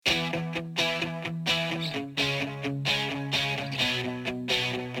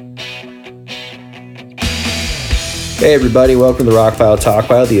Hey everybody, welcome to the Rockpile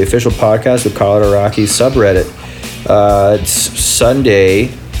Talkpile, the official podcast of Colorado Rockies subreddit. It's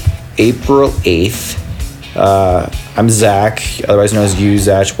Sunday, April 8th. I'm Zach, otherwise known as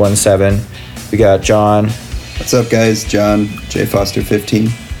Zach17. We got John. What's up, guys? John, J Foster 15.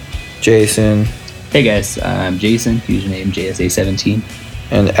 Jason. Hey guys, I'm Jason, username JSA17.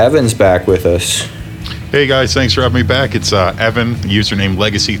 And Evan's back with us. Hey guys, thanks for having me back. It's Evan, username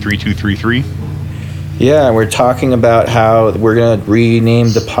Legacy3233. Yeah, we're talking about how we're going to rename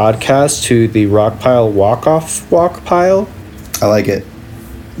the podcast to the Rockpile Walkpile. I like it.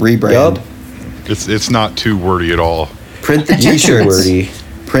 Rebrand. Yup. It's not too wordy at all. Print the t-shirts.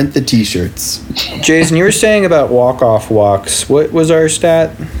 Print the t-shirts. Jason, you were saying about walks. What was our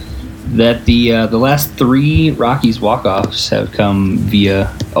stat? That the last 3 Rockies walk-offs have come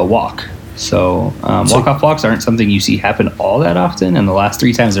via a walk. So walk-off walks aren't something you see happen all that often, and the last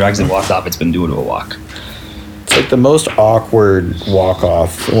 3 times the Rockies have walked off, it's been due to a walk. It's like the most awkward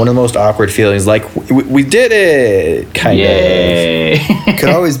walk-off. One of the most awkward feelings, like, we did it, kind of. Could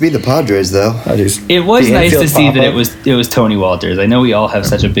always be the Padres, though. It was nice to see that it was Tony Walters. I know we all have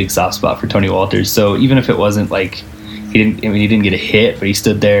such a big soft spot for Tony Walters, so even if it wasn't like he didn't get a hit, but he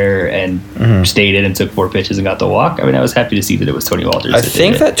stood there and stayed in and took 4 pitches and got the walk. I mean, I was happy to see that it was Tony Walters. I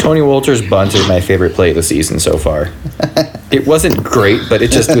think that Tony Walters' bunt is my favorite play of the season so far. It wasn't great, but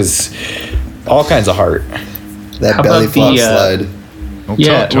it just was all kinds of heart. That belly flop slide. Well,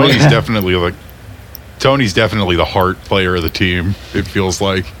 yeah, Tony's definitely the heart player of the team. It feels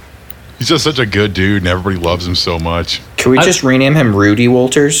like he's just such a good dude, and everybody loves him so much. Can we just rename him Rudy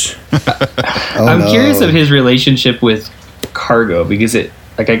Walters? I'm curious of his relationship with Cargo, because I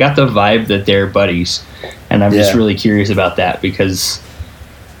got the vibe that they're buddies, and I'm just really curious about that because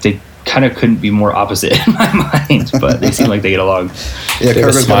they kind of couldn't be more opposite in my mind, but they seem like they get along. Yeah,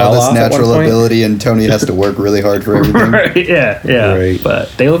 Cargo's got all this natural ability, and Tony has to work really hard for everything. Right, yeah. Right. But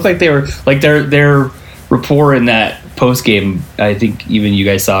they look like they were like their rapport in that post game. I think even you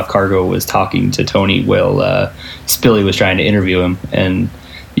guys saw Cargo was talking to Tony while Spilly was trying to interview him, and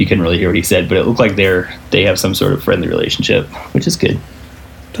you couldn't really hear what he said, but it looked like they have some sort of friendly relationship, which is good.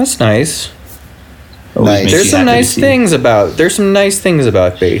 That's nice. There's some nice things about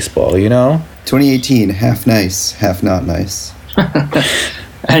baseball, you know? 2018, half nice, half not nice.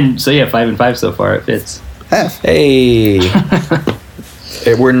 And so 5-5 so far. It fits. Half. Hey.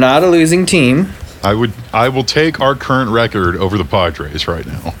 We're not a losing team. I will take our current record over the Padres right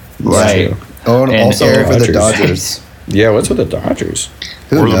now. Right. Oh, and also over the Dodgers. Yeah, what's with the Dodgers?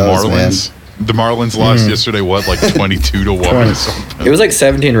 Who knows, the Marlins. Man? The Marlins lost yesterday, like 22-1 or something? It was like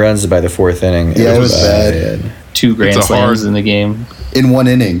 17 runs by the 4th inning. Yeah, it was bad. 2 grand slams in the game. In 1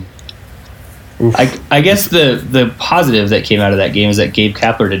 inning. I guess the positive that came out of that game is that Gabe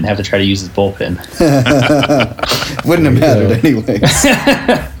Kapler didn't have to try to use his bullpen. Wouldn't have mattered anyways.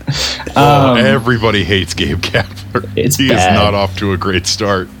 Everybody hates Gabe Kapler. He is not off to a great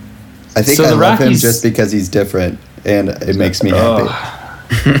start. I think I love him just because he's different, and it makes me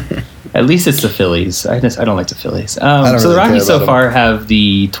happy. At least it's the Phillies. I don't like the Phillies. So the Rockies so far have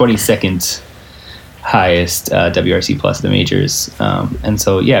the 22nd highest WRC plus in the majors. And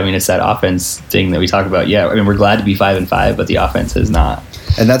so, it's that offense thing that we talk about. Yeah, I mean, we're glad to be 5-5, but the offense is not.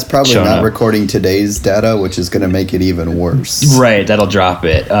 And that's probably not recording today's data, which is going to make it even worse. Right, that'll drop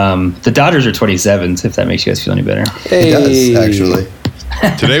it. The Dodgers are 27th, if that makes you guys feel any better. Hey. It does, actually.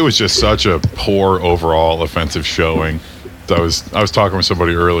 Today was just such a poor overall offensive showing. I was talking with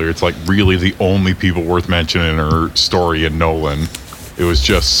somebody earlier. It's like really the only people worth mentioning are Story and Nolan. It was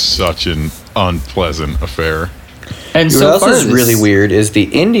just such an unpleasant affair. And so what else is really weird is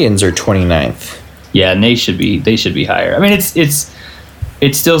the Indians are 29th. Yeah, and they should be higher. I mean, it's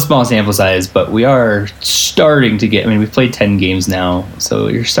still small sample size, but we are starting to get. I mean, we've played 10 games now, so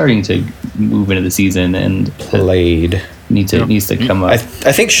you're starting to move into the season and played. Needs to come up. I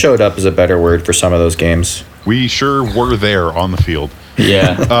think showed up is a better word for some of those games. We sure were there on the field.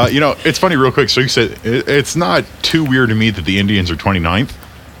 Yeah. It's funny real quick. So you said it's not too weird to me that the Indians are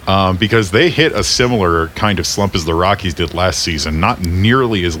 29th because they hit a similar kind of slump as the Rockies did last season. Not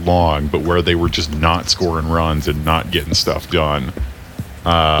nearly as long, but where they were just not scoring runs and not getting stuff done.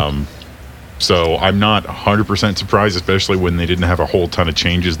 So I'm not 100% surprised, especially when they didn't have a whole ton of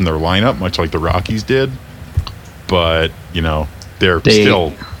changes in their lineup, much like the Rockies did. But, they're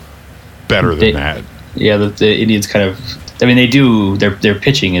still better than that. Yeah, the Indians kind of... I mean, they do... Their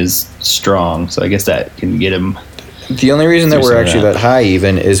pitching is strong, so I guess that can get them... The only reason that we're actually that high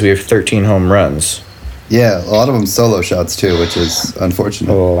even is we have 13 home runs. Yeah, a lot of them solo shots, too, which is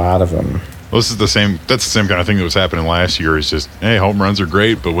unfortunate. A lot of them. Well, this is the same. That's the same kind of thing that was happening last year. Is just, hey, home runs are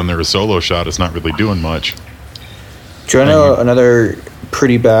great, but when they're a solo shot, it's not really doing much. Do you know another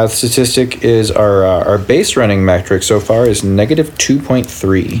pretty bad statistic is our base running metric so far is negative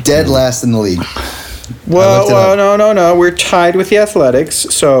 2.3. Dead last in the league. Well, no. We're tied with the Athletics,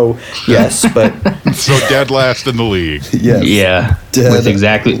 so yes, but so dead last in the league. Yes. Yeah, with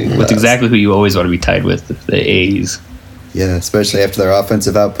exactly who you always want to be tied with, the A's. Yeah, especially after their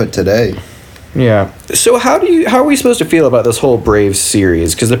offensive output today. Yeah. So how are we supposed to feel about this whole Braves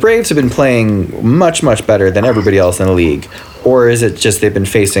series? Because the Braves have been playing much, much better than everybody else in the league. Or is it just they've been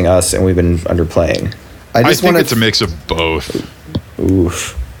facing us and we've been underplaying? I think it's a mix of both.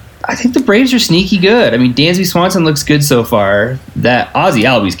 Oof. I think the Braves are sneaky good. I mean, Dansby Swanson looks good so far. That Ozzie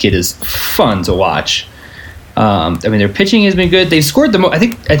Albies kid is fun to watch. I mean, their pitching has been good. They've scored the most.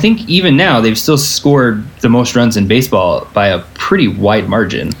 I think even now they've still scored the most runs in baseball by a pretty wide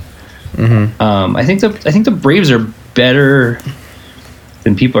margin. Mm-hmm. I think the Braves are better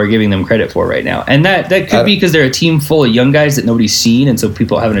than people are giving them credit for right now, and that could be because they're a team full of young guys that nobody's seen, and so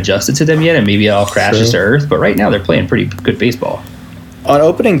people haven't adjusted to them yet, and maybe it all crashes to earth. But right now they're playing pretty good baseball. On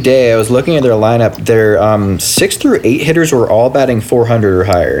opening day, I was looking at their lineup. Their 6 through 8 hitters were all batting 400 or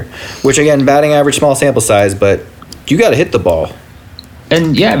higher, which again, batting average, small sample size, but you got to hit the ball.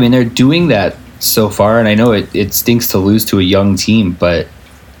 And yeah, I mean they're doing that so far, and I know it stinks to lose to a young team, but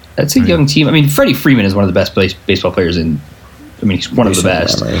that's a young team. I mean, Freddie Freeman is one of the best baseball players he's one of the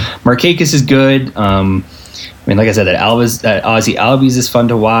best. Markakis is good. I mean, like I said, that Ozzie Albies is fun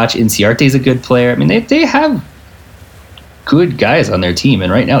to watch. Inciarte is a good player. I mean, they have good guys on their team,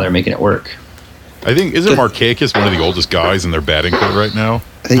 and right now they're making it work. I think, isn't Markakis one of the oldest guys in their batting core right now?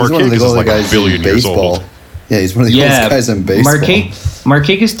 I think he's one of the oldest guys in baseball. Yeah, he's one of the oldest guys in baseball.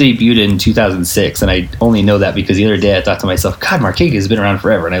 Markakis debuted in 2006, and I only know that because the other day I thought to myself, God, Markakis has been around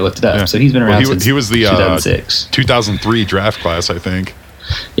forever, and I looked it up. Yeah. So he's been around since he was the 2006. 2003 draft class, I think.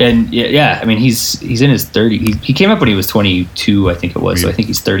 Yeah. I mean, he's in his 30s. He came up when he was 22, I think it was. So I think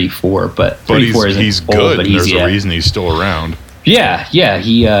he's 34. But 34 he's old, good. But there's a reason he's still around. Yeah.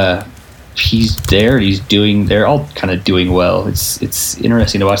 He's there. They're all kind of doing well. It's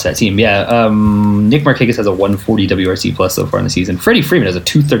interesting to watch that team. Yeah. Nick Markakis has a 140 WRC plus so far in the season. Freddie Freeman has a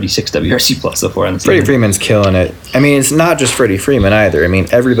 236 WRC plus so far in the season. Freddie Freeman's killing it. I mean, it's not just Freddie Freeman either. I mean,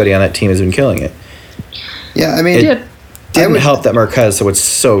 everybody on that team has been killing it. Yeah, I mean, it didn't help that Marquez was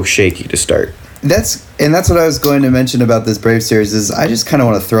so shaky to start. That's what I was going to mention about this Brave series is I just kind of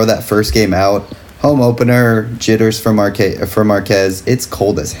want to throw that first game out. Home opener, jitters for Marquez. It's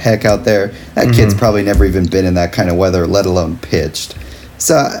cold as heck out there. That kid's probably never even been in that kind of weather, let alone pitched.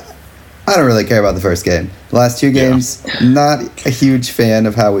 So I don't really care about the first game. The last two games, not a huge fan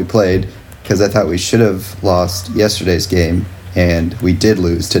of how we played because I thought we should have lost yesterday's game, and we did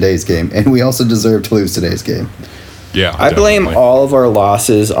lose today's game, and we also deserve to lose today's game. Yeah, I blame all of our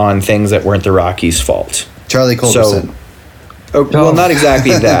losses on things that weren't the Rockies' fault. Charlie Culberson. Well, not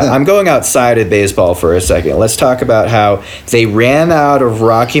exactly that. I'm going outside of baseball for a second. Let's talk about how they ran out of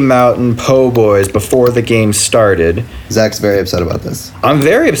Rocky Mountain po' boys before the game started. Zach's very upset about this. I'm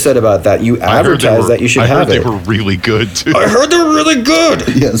very upset about that. You advertised that you should have it. I heard they were really good, too. I heard they were really good.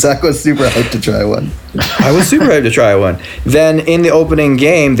 Yeah, Zach was super hyped to try one. I was super hyped to try one. Then in the opening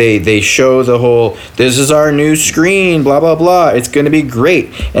game, they show the whole, this is our new screen, blah, blah, blah. It's going to be great.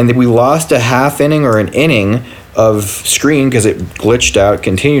 And we lost a half inning or an inning of screen because it glitched out,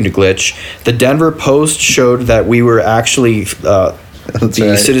 continued to glitch. The Denver Post showed that we were actually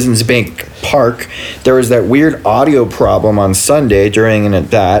Citizens Bank Park. There was that weird audio problem on Sunday during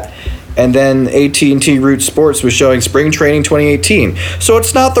that. And then AT&T Root Sports was showing Spring Training 2018. So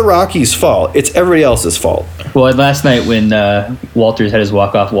it's not the Rockies' fault. It's everybody else's fault. Well, last night when Walters had his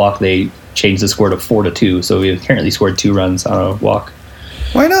walk-off walk, they changed the score to 4-2. So we apparently scored 2 runs on a walk.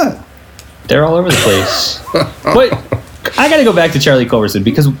 Why not? They're all over the place. But I got to go back to Charlie Culberson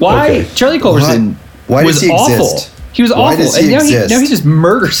because Charlie Culberson was awful. He was awful, and now he just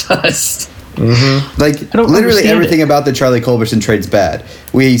murders us. Mm-hmm. Like literally everything about the Charlie Culberson trade's bad.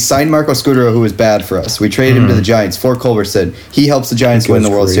 We signed Marco Scudero, who was bad for us. We traded him to the Giants for Culberson. He helps the Giants win the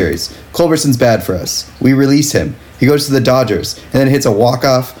World Series. Culberson's bad for us. We release him. He goes to the Dodgers and then hits a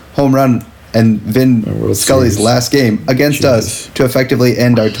walk-off home run and Vin Scully's last game against us to effectively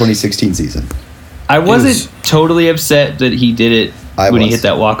end our 2016 season. I wasn't totally upset that he did it when he hit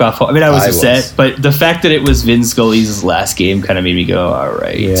that walk-off. I mean, I was upset, but the fact that it was Vin Scully's last game kind of made me go, all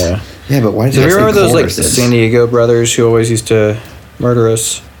right. Yeah, but why did you remember those like San Diego brothers who always used to murder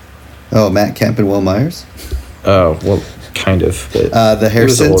us? Oh, Matt Kemp and Will Myers? Oh, well, kind of. But the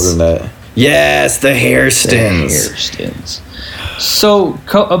Hairstins? Older than that. Yes, the Hairstins. So,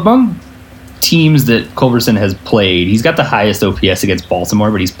 among teams that Culberson has played, he's got the highest OPS against Baltimore,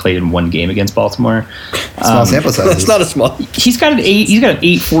 but he's played in 1 game against Baltimore. Small sample size. It's not a small. He's got an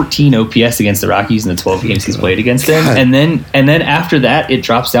 814 OPS against the Rockies in the 12 games he's played against them, God. and then after that it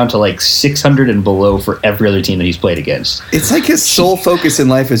drops down to like 600 and below for every other team that he's played against. It's like his sole focus in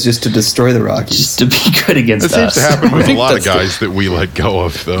life is just to destroy the Rockies. Just to be good against That seems us. to happen with a lot of guys that we let go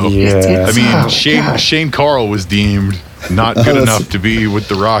of, though. Yeah. I mean, Shane Carl was deemed not good enough to be with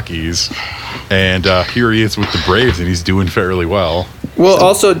the Rockies, and here he is with the Braves, and he's doing fairly well. Well,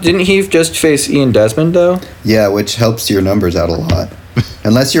 also, didn't he just face Ian Desmond though? Yeah, which helps your numbers out a lot.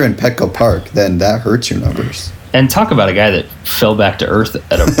 Unless you're in Petco Park, then that hurts your numbers. And talk about a guy that fell back to earth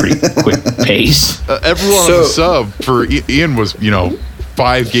at a pretty quick pace. Everyone on the sub for Ian was,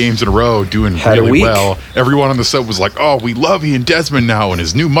 5 games in a row doing Had a really week. well. Everyone on the sub was like, "Oh, we love Ian Desmond now and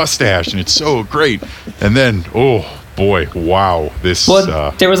his new mustache, and it's so great." And then, oh boy, wow, this.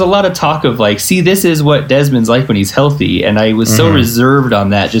 Well, there was a lot of talk of like, see, this is what Desmond's like when he's healthy, and I was so reserved on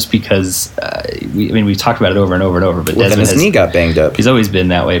that just because we've talked about it over and over and over. But Well, then Desmond his knee got banged up. he's always been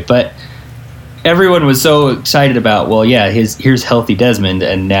that way. But everyone was so excited about, well, yeah, here's healthy Desmond,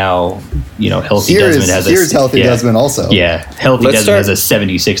 and now healthy Desmond has here's healthy Desmond also. Yeah, healthy Let's Desmond start- has a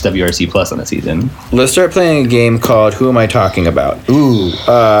 76 WRC plus on the season. Let's start playing a game called Who Am I Talking About? Ooh,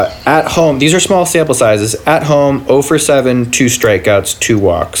 At home, these are small sample sizes. At home, 0 for 7, 2 strikeouts, 2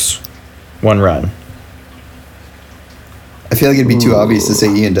 walks, 1 run. I feel like it'd be too obvious to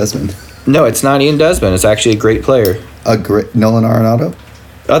say Ian Desmond. No, it's not Ian Desmond. It's actually a great player. A great Nolan Arenado,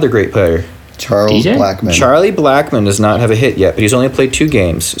 Other great player. Charles DJ? Blackman. Charlie Blackman does not have a hit yet, but he's only played 2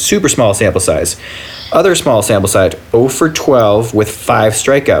 games. Super small sample size. Other small sample size, 0 for 12 with 5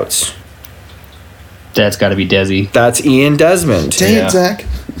 strikeouts. That's got to be Desi. That's Ian Desmond. Dang Yeah. it, Zach.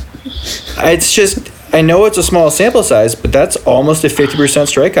 It's just, I know it's a small sample size, but that's almost a 50%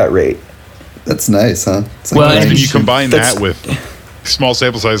 strikeout rate. That's nice, huh? It's Well, like and and nice. you combine That's- that with small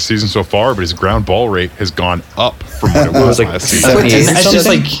sample size season so far, but his ground ball rate has gone up from what it was like last season. 78 or It's just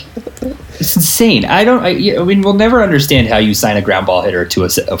something? like, it's insane. I mean, we'll never understand how you sign a ground ball hitter to a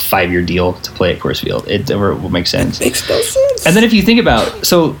 5-year deal to play at Coors Field. It never will make sense. Makes no sense. And then if you think about,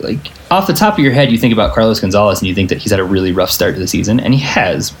 so like off the top of your head, you think about Carlos Gonzalez and you think that he's had a really rough start to the season, and he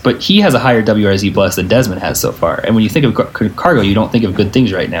has, but he has a higher WRZ plus than Desmond has so far. And when you think of Cargo, you don't think of good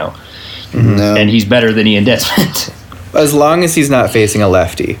things right now. No. And he's better than Ian Desmond. As long as he's not facing a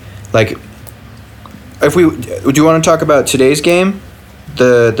lefty. Like, if we, do you want to talk about today's game?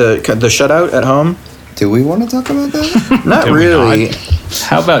 The shutout at home? Do we want to talk about that? Not Can we really. not?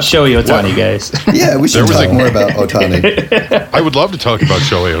 How about Shohei Ohtani, guys? Yeah, we should There was talk a- more about Otani. I would love to talk about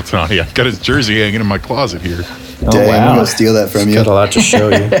Shohei Ohtani. I've got his jersey hanging in my closet here. Dang, wow. I'm gonna steal that from you. Got a lot to show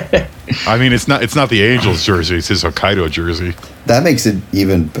you. I mean, it's not the Angels jersey; it's his Hokkaido jersey. That makes it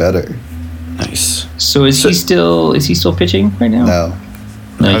even better. Nice. So is he still pitching right now? No.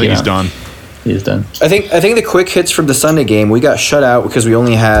 I think he's done. He is done. I think the quick hits from the Sunday game, we got shut out because we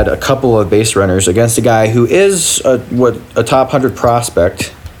only had a couple of base runners against a guy who is a top 100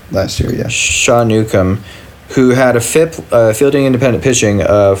 prospect, Last year, yeah. Sean Newcomb, who had a FIP, fielding independent pitching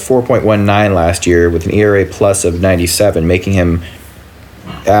of 4.19 last year with an ERA plus of 97, making him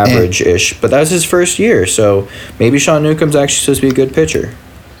average-ish. But that was his first year, so maybe Sean Newcomb's actually supposed to be a good pitcher.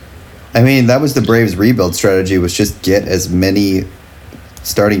 I mean, that was the Braves' rebuild strategy, was just get as many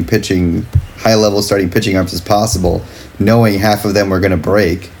high-level starting pitching arms as possible, knowing half of them were going to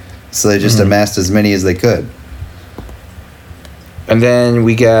break. So they just amassed as many as they could. And then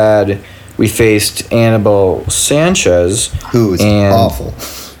we faced Anibal Sanchez, Who's and awful.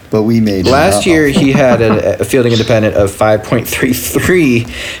 But we made him last year awful. he had a fielding independent of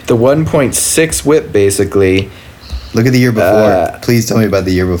 5.33, the 1.6 whip basically. Look at the year before. Please tell me about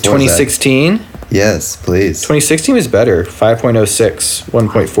the year before. 2016? Zach. Yes, please. 2016 was better, 5.06,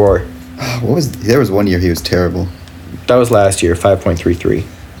 1.4. There was one year he was terrible. That was last year, 5.33.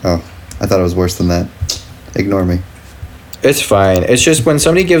 Oh, I thought it was worse than that. Ignore me. It's fine. It's just when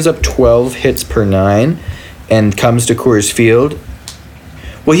somebody gives up 12 hits per 9 and comes to Coors Field.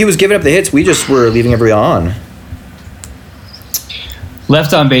 Well, he was giving up the hits. We just were leaving everybody on.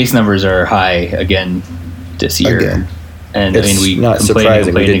 Left on base numbers are high again this year. Again. And It's I mean, we not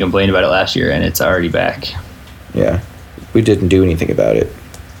surprising. We complained about it last year, and it's already back. Yeah. We didn't do anything about it.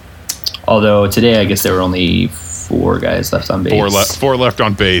 Although today, I guess there were only 4 guys left on base. Four left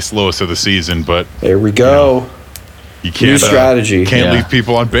on base, lowest of the season, but There we go. you can't New strategy. Can't Yeah. leave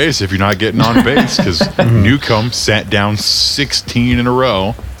people on base if you're not getting on base because Newcomb sat down 16 in a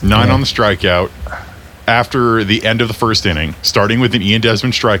row, 9 on the strikeout after the end of the first inning, starting with an Ian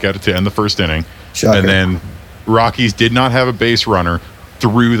Desmond strikeout to end the first inning, Shocker. and then Rockies did not have a base runner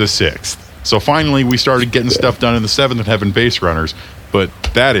through the 6th. So finally, we started getting stuff done in the 7th and having base runners, but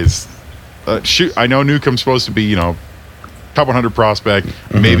that is I know Newcomb's supposed to be, top 100 prospect.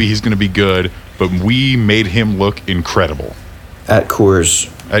 Mm-hmm. Maybe he's going to be good, but we made him look incredible at Coors.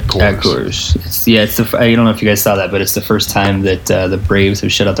 At Coors. I don't know if you guys saw that, but it's the first time that the Braves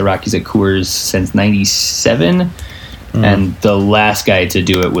have shut out the Rockies at Coors since '97, and the last guy to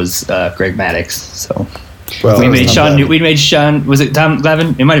do it was Greg Maddux. So we made Sean. Was it Tom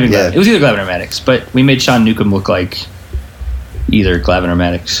Glavine? It might have been. Glavine. It was either Glavine or Maddux, but we made Sean Newcomb look like either Glavine or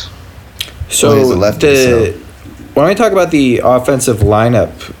Maddux. So when we talk about the offensive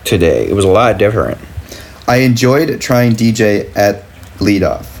lineup today, it was a lot different. I enjoyed trying DJ at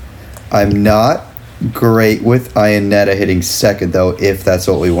leadoff. I'm not great with Iannetta hitting second, though, if that's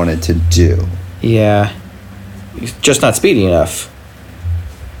what we wanted to do. Yeah. He's just not speedy enough.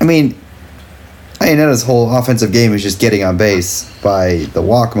 I mean, Iannetta's whole offensive game is just getting on base by the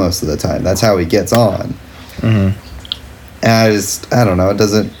walk most of the time. That's how he gets on. Mm-hmm. And I don't know. It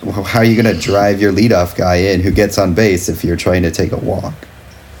doesn't. How are you going to drive your leadoff guy in who gets on base if you're trying to take a walk?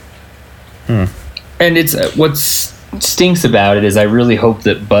 And it's what's stinks about it is I really hope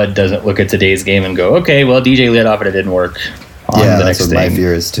that Bud doesn't look at today's game and go, okay, well, DJ lit off and it didn't work. That's what my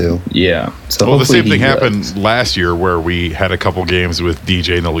fear is too. Yeah. So the same thing happened last year where we had a couple games with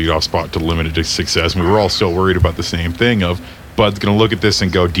DJ in the leadoff spot to limited success, and we were all still worried about the same thing of Bud's going to look at this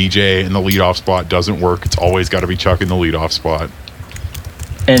and go, DJ in the leadoff spot doesn't work. It's always got to be Chuck in the leadoff spot.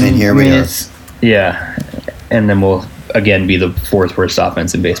 And here we are. Yeah. And then we'll, again, be the fourth worst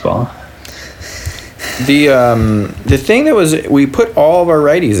offense in baseball. The thing that was, we put all of our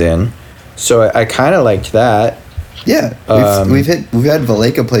righties in, so I kind of liked that. Yeah, we've had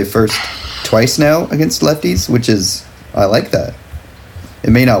Valleca play first twice now against lefties, which is, I like that. It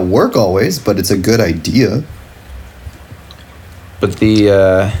may not work always, but it's a good idea. But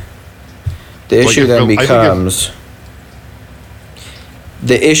the issue then becomes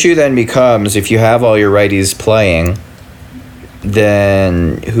if you have all your righties playing,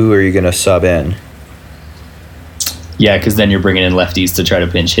 then who are you going to sub in? Yeah, because then you're bringing in lefties to try to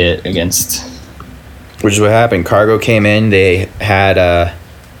pinch hit against. Which is what happened. Cargo came in. They had a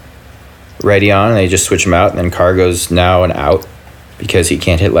righty on, and they just switched him out. And then Cargo's now an out because he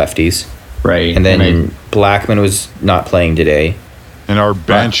can't hit lefties. Right. And then Blackman was not playing today. And our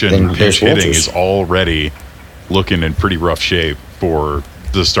bench and pinch hitting is already looking in pretty rough shape for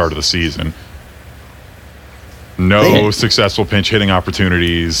the start of the season. No successful pinch hitting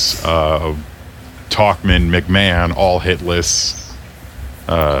opportunities. Talkman, McMahon, all hitless.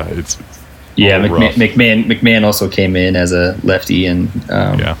 McMahon also came in as a lefty and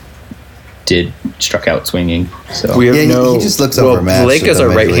struck out swinging. So we have he just looks overmatched. Valleca's a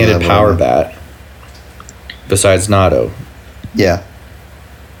right-handed power bat. Besides Nato. Yeah.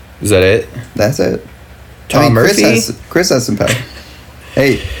 Is that it? That's it. Tom Murphy. Chris has some power.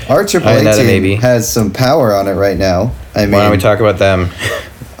 Hey, our AAA team has some power on it right now. I mean, why don't we talk about them?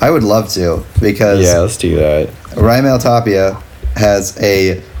 I would love to because let's do that. Raimel Tapia has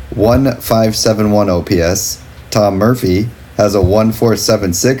a 1.571 OPS. Tom Murphy has a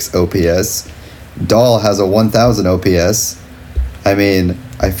 1.476 OPS. Dahl has a 1,000 OPS. I mean,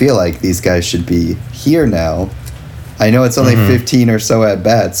 I feel like these guys should be here now. I know it's only 15 or so at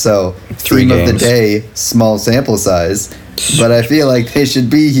bats, so theme of the day, small sample size, but I feel like they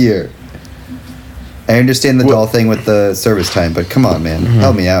should be here. I understand the Dahl thing with the service time, but come on, man,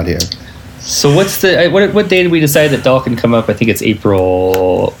 help me out here. So what's the what day did we decide that Dahl can come up? I think it's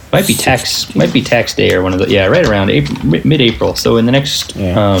April. Might be tax day or one of the right around mid-April. So in the next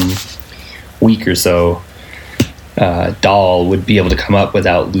week or so, Dahl would be able to come up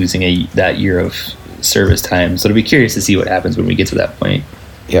without losing that year of service time. So it'll be curious to see what happens when we get to that point.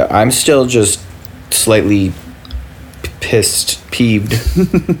 Yeah, I'm still just slightly peeved.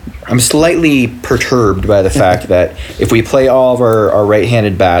 I'm slightly perturbed by the fact that if we play all of our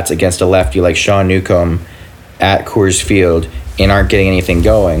right-handed bats against a lefty like Sean Newcomb at Coors Field and aren't getting anything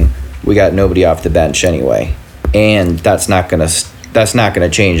going, we got nobody off the bench anyway, and that's not gonna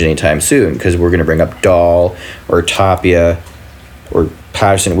change anytime soon because we're gonna bring up Dahl or Tapia or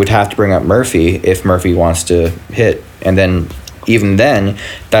Patterson. We'd have to bring up Murphy if Murphy wants to hit, and then even then,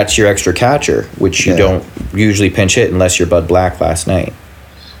 that's your extra catcher, which you don't usually pinch hit unless you're Bud Black last night.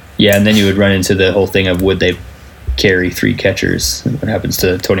 Yeah, and then you would run into the whole thing of would they carry three catchers? What happens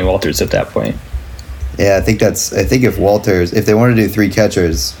to Tony Walters at that point? Yeah, I think if they want to do three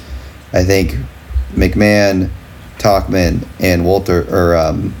catchers, I think McMahon, Talkman, and Walter or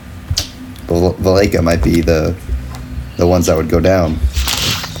Valleca might be the ones that would go down.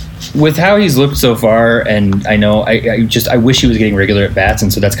 With how he's looked so far, and I know I wish he was getting regular at bats,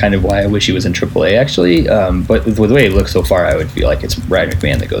 and so that's kind of why I wish he was in AAA actually. But with the way he looks so far, I would feel like it's Ryan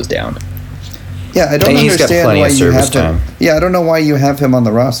McMahon that goes down. Yeah, I don't And he's got understand plenty why of you service have him. time. Yeah, I don't know why you have him on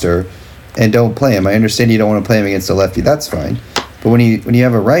the roster and don't play him. I understand you don't want to play him against a lefty. That's fine. But when you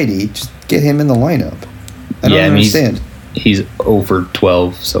have a righty, just get him in the lineup. I don't understand. He's over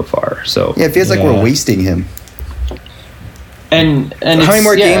 12 so far. So Yeah, it feels like we're wasting him. And how many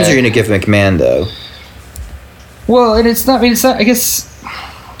more games are you going to give McMahon though? Well, and it's not. I mean, it's not. I guess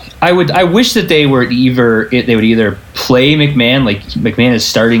I wish that they would either play McMahon, like McMahon is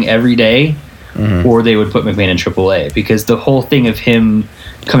starting every day, or they would put McMahon in AAA, because the whole thing of him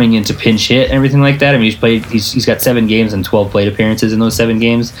coming into pinch hit and everything like that. I mean, he's got 7 games and 12 plate appearances in those 7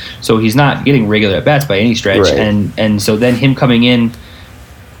 games, so he's not getting regular at bats by any stretch. Right. And so then him coming in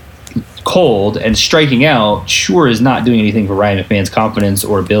cold and striking out sure is not doing anything for Ryan McMahon's confidence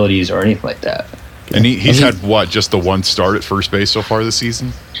or abilities or anything like that. And he's had just the one start at first base so far this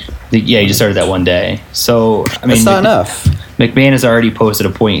season? Yeah, he just started that one day. So I mean, That's not enough. McMahon has already posted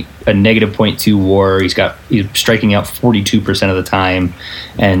a negative .2 WAR. He's striking out 42% of the time,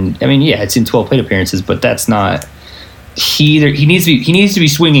 and I mean, yeah, it's in 12 plate appearances, but that's not. He needs to be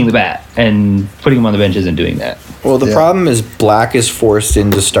swinging the bat, and putting him on the bench isn't doing that. Well, the problem is Black is forced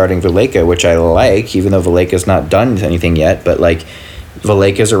into starting Valleca, which I like, even though Valleca's not done anything yet. But like,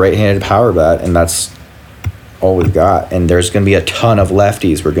 Valleca's a right-handed power bat, and that's all we've got. And there's going to be a ton of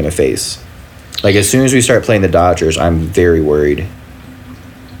lefties we're going to face. Like, as soon as we start playing the Dodgers, I'm very worried.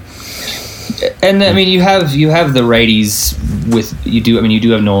 And I mean, you have the righties you do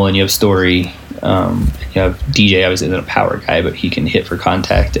have Nolan, you have Story, you have DJ. Obviously, isn't a power guy, but he can hit for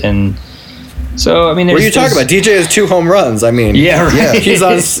contact. And so, I mean, what are you talking about? DJ has 2 home runs. I mean, yeah, right.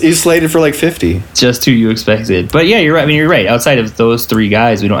 he's slated for like 50. Just who you expected. But yeah, you're right. I mean, you're right. Outside of those 3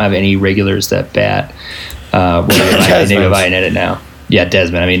 guys, we don't have any regulars that bat. Maybe Ian in it now. Yeah,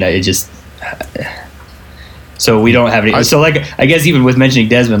 Desmond. I mean, it just. So we don't have any. So like, I guess even with mentioning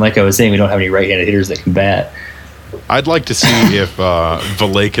Desmond, like I was saying, we don't have any right-handed hitters that can bat. I'd like to see if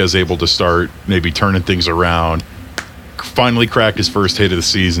Valleca is able to start maybe turning things around. Finally crack his first hit of the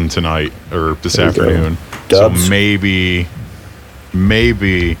season tonight or this afternoon. So maybe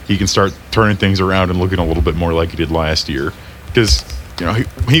he can start turning things around and looking a little bit more like he did last year. Because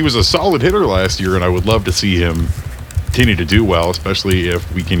he was a solid hitter last year, and I would love to see him continue to do well, especially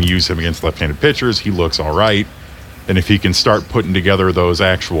if we can use him against left-handed pitchers. He looks all right. And if he can start putting together those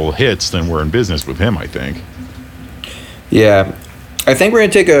actual hits, then we're in business with him, I think. Yeah. I think we're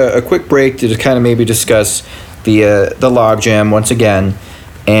going to take a quick break to just kind of maybe discuss the logjam once again,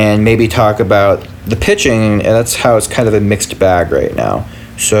 and maybe talk about the pitching, and that's how it's kind of a mixed bag right now.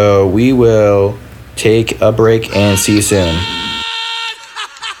 So we will take a break and see you soon.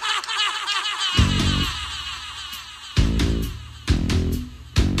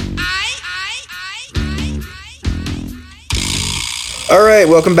 All right,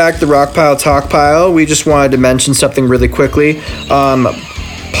 welcome back to Rockpile Talk Pile. We just wanted to mention something really quickly.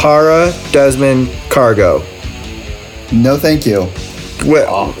 Para, Desmond, Cargo. No, thank you.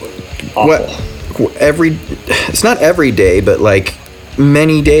 It's not every day, but like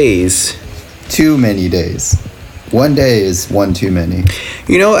many days. Too many days. One day is one too many.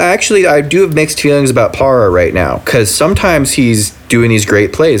 Actually, I do have mixed feelings about Para right now, because sometimes he's doing these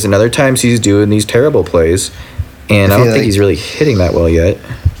great plays, and other times he's doing these terrible plays. And I don't think he's really hitting that well yet.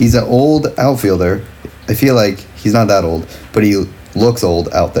 He's an old outfielder. I feel like he's not that old, but he looks old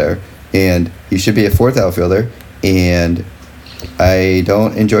out there. And he should be a 4th outfielder. And I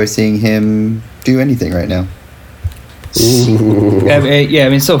don't enjoy seeing him do anything right now. I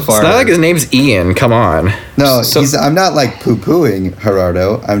mean, so far. It's not like his name's Ian. Come on. No, I'm not like poo-pooing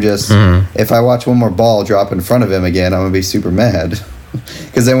Gerardo. I'm just, if I watch one more ball drop in front of him again, I'm going to be super mad.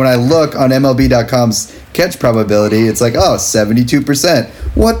 Because then when I look on MLB.com's catch probability, it's like, 72%.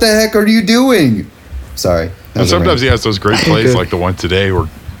 What the heck are you doing? Sorry. And sometimes he has those great plays like the one today where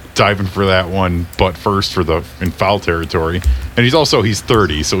diving for that one butt first in foul territory. And he's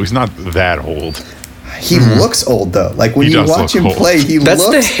 30, so he's not that old. He looks old though. Like when you watch him play, That's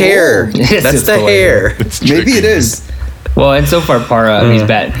looks the hair. old. That's the hair. Maybe it is. Well, and so far, Para, he's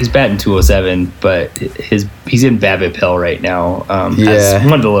batting 207, but he's in BABIP hell right now. Has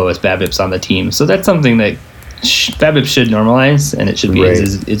one of the lowest BABIPs on the team. So that's something that BABIP should normalize, and it should be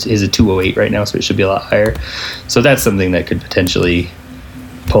is a 208 right now, so it should be a lot higher. So that's something that could potentially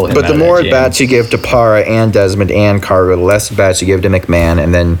pull him. But the more bats you give to Para and Desmond and Cargo, the less bats you give to McMahon,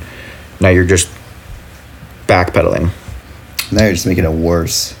 and then now you're just backpedaling. Now you're just making it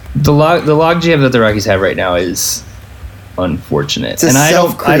worse. The logjam that the Rockies have right now is unfortunate. It's a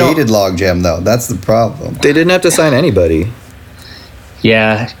self-created logjam, though. That's the problem. They didn't have to sign anybody.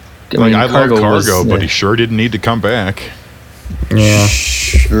 Yeah. I love Cargo, but he sure didn't need to come back. Yeah.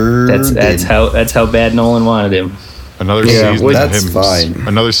 Sure. That's how bad Nolan wanted him. Another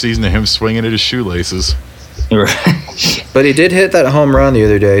season of him swinging at his shoelaces. But he did hit that home run the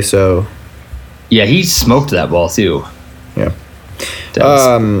other day, so yeah, he smoked that ball too. Yeah.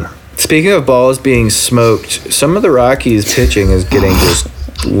 Speaking of balls being smoked, some of the Rockies pitching is getting just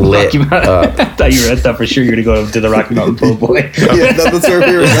lit up. I thought you read that for sure. You're gonna go to the Rocky Mountain Po' Boy. Yeah, that's where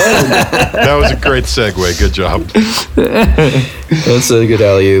we were going. That was a great segue. Good job. That's a good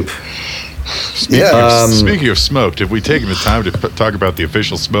alley-oop. Speaking of smoked, have we taken the time to talk about the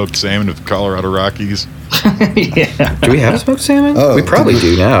official smoked salmon of the Colorado Rockies? Yeah. Do we have smoked salmon? Oh, we probably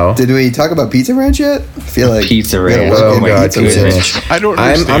do now. Did we talk about Pizza Ranch yet? I feel like Pizza Ranch. Oh my God, Pizza Ranch. I don't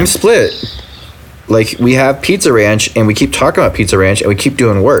understand. I'm split. Like, we have Pizza Ranch, and we keep talking about Pizza Ranch, and we keep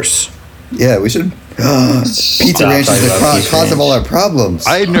doing worse. Yeah, we should. Pizza Ranch is the cause of all our problems.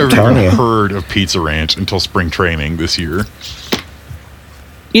 I had never even heard of Pizza Ranch until spring training this year.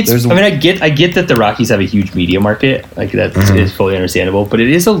 I get that the Rockies have a huge media market. Like, that is fully understandable. But it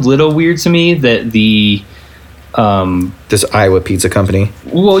is a little weird to me that this Iowa Pizza Company.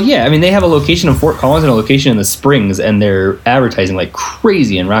 Well, yeah. I mean, they have a location in Fort Collins and a location in the Springs, and they're advertising like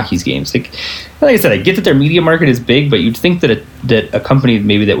crazy in Rockies games. Like I said, I get that their media market is big, but you'd think that a company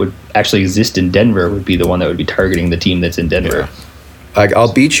maybe that would actually exist in Denver would be the one that would be targeting the team that's in Denver. Yeah.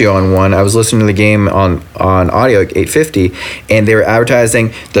 I'll beat you on one. I was listening to the game on audio, like 850, and they were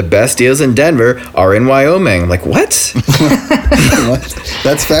advertising the best deals in Denver are in Wyoming. I'm like, what?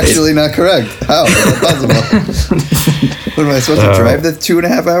 That's factually not correct. How is that possible? What am I supposed to drive the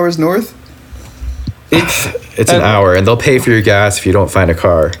 2.5 hours north? It's an hour, and they'll pay for your gas if you don't find a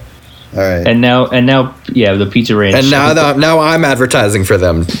car. All right. And now, yeah, the Pizza Ranch. And now I'm advertising for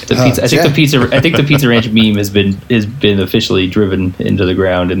them. I think the Pizza Ranch meme has been officially driven into the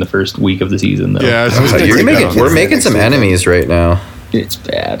ground in the first week of the season, though. Yeah, we're making some enemies right now. It's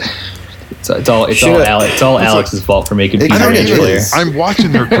bad. It's all Alex's fault for making Pizza Ranch player. I'm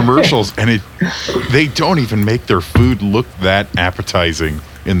watching their commercials, and they don't even make their food look that appetizing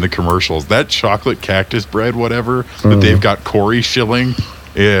in the commercials. That chocolate cactus bread, whatever, that they've got Corey shilling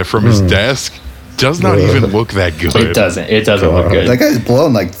from his desk, does not even look that good. It doesn't look good. That guy's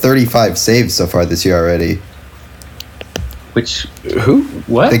blown like 35 saves so far this year already. Who?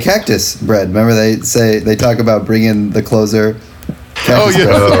 What? The cactus bread. Remember they talk about bringing the closer. Oh yeah.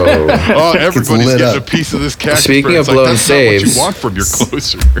 Oh, everybody's getting a piece of this cactus bread. Speaking of blown saves, what you want from your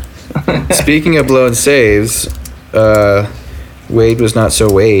closer. Speaking of blown saves, Wade was not so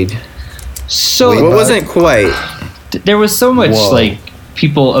Wade. So what wasn't quite. There was so much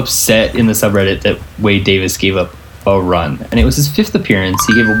people upset in the subreddit that Wade Davis gave up a run, and it was his 5th appearance.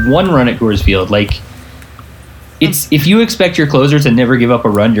 He gave up 1 run at Coors Field. Like, if you expect your closer to never give up a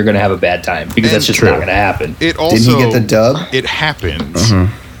run, you're going to have a bad time, because that's just not going to happen. It also, didn't he get the dub? It happens.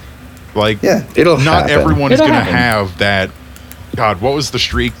 Like, it'll not happen. everyone is going to have that. God, what was the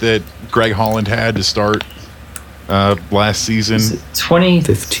streak that Greg Holland had to start last season?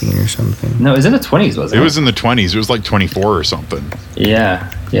 2015 or something. No, it was in the 20s, wasn't it? It was in the 20s. It was like 24 or something. Yeah.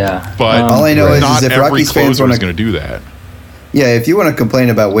 But all I know is if every Rockies fans closer is going to do that. Yeah, if you want to complain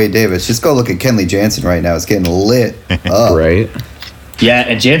about Wade Davis, just go look at Kenley Jansen right now. It's getting lit up. Right. Yeah,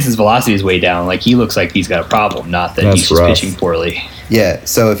 and Jansen's velocity is way down. Like, he looks like he's got a problem, not that he's just pitching poorly. Yeah,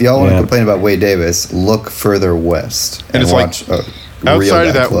 so if y'all want to complain about Wade Davis, look further west and it's watch outside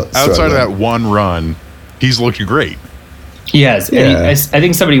of that 1 run, he's looking great. He has. Yeah. And I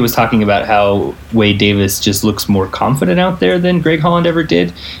think somebody was talking about how Wade Davis just looks more confident out there than Greg Holland ever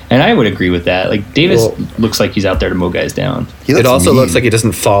did. And I would agree with that. Like, Davis looks like he's out there to mow guys down. It also looks like he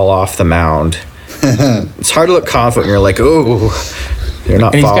doesn't fall off the mound. It's hard to look confident when you're like, you're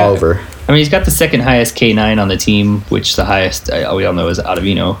not fall over. I mean, he's got the 2nd highest K9 on the team, which the highest, we all know, is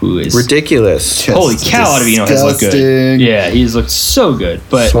Ottavino, who is... ridiculous. Holy cow, Ottavino has looked good. Yeah, he's looked so good.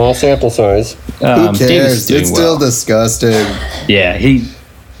 But small sample size. Who cares? It's still disgusting. Yeah,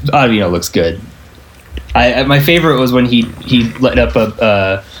 Ottavino looks good. My favorite was when he let up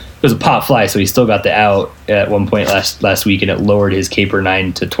it was a pop fly, so he still got the out at one point last week, and it lowered his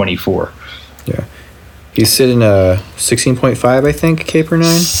K/9 to 24. Yeah. He's sitting 16.5, I think, K/9.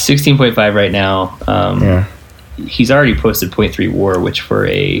 16.5 right now. He's already posted .3 WAR, which for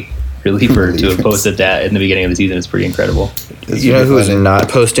a reliever to have posted that in the beginning of the season is pretty incredible. You know who's not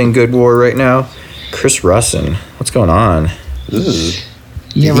posting good WAR right now? Chris Russin. What's going on?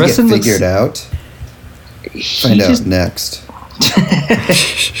 Yeah, Russin get figured out. Find out next.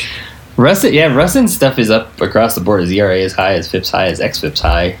 Russin's stuff is up across the board. His ERA is high, his FIP's high, his xFIP's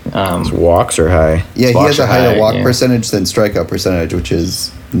high. His walks are high. Yeah, he has a higher walk percentage than strikeout percentage, which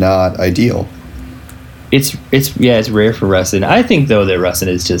is not ideal. it's rare for Rustin. I think though that Rustin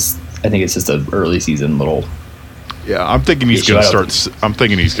is just an early season little. Yeah, I'm thinking he's going to start. I'm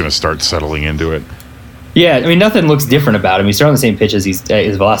thinking he's going to start settling into it. Yeah, I mean nothing looks different about him. He's starting on the same pitches. His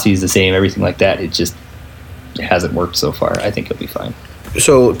velocity is the same. Everything like that. It hasn't worked so far. I think he'll be fine.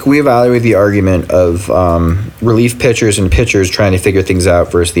 So can we evaluate the argument of relief pitchers and pitchers trying to figure things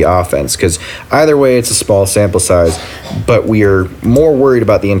out versus the offense? Because either way, it's a small sample size, but we are more worried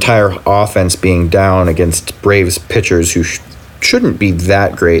about the entire offense being down against Braves pitchers who shouldn't be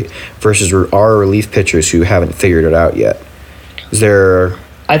that great versus our relief pitchers who haven't figured it out yet.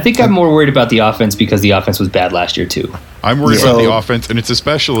 I think I'm more worried about the offense because the offense was bad last year too. I'm worried about the offense, and it's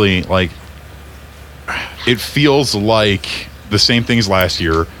especially like it feels like the same thing as last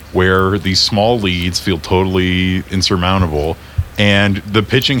year, where these small leads feel totally insurmountable, and the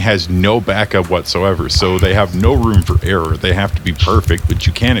pitching has no backup whatsoever. So they have no room for error. They have to be perfect, but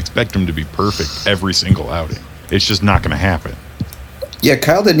you can't expect them to be perfect every single outing. It's just not going to happen. Yeah,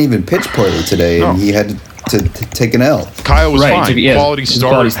 Kyle didn't even pitch poorly today, and he had to take an L. Kyle was fine. Quality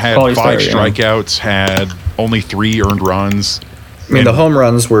start, had 5 strikeouts, had only 3 earned runs. I mean, the home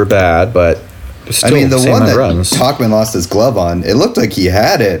runs were bad, but still, the one that runs. Tauchman lost his glove on, it looked like he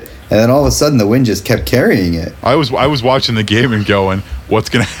had it, and then all of a sudden the wind just kept carrying it. I was watching the game and going, what's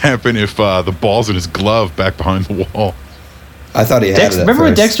going to happen if the ball's in his glove back behind the wall? I thought he had it. Remember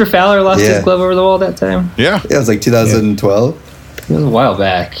when Dexter Fowler lost his glove over the wall that time? Yeah. It was like 2012. It was a while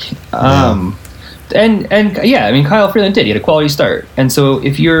back. And I mean, Kyle Freeland did. He had a quality start. And so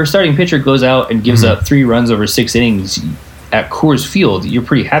if your starting pitcher goes out and gives up 3 runs over 6 innings at Coors Field, you're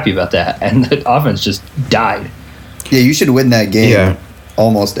pretty happy about that. And the offense just died. Yeah, you should win that game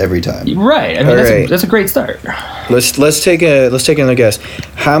almost every time. Right. I mean, that's a great start. Let's take another guess.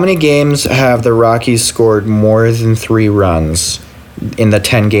 How many games have the Rockies scored more than 3 runs in the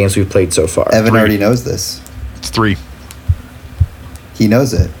 10 games we've played so far? Evan already knows this. It's 3. He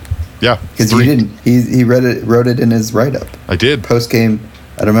knows it. Yeah, because you didn't. He wrote it in his write-up. I did. Post game.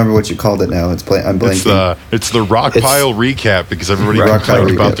 I don't remember what you called it now. I'm blanking. It's the rock pile recap because everybody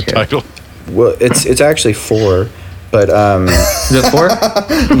complained about the title. Well, it's actually 4, but is it 4?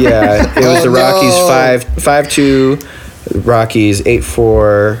 Yeah, it was the Rockies 5-2, Rockies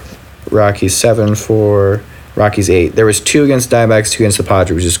 8-4, Rockies 7-4, Rockies 8. There was 2 against Diamondbacks, 2 against the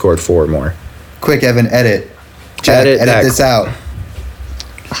Padres, which just scored 4 more. Quick, Evan, edit. Jack, edit this out.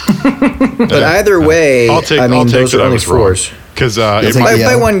 But either way, I'll take those are only 4s. Because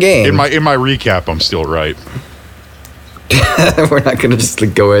by one game. In my recap, I'm still right. We're not gonna just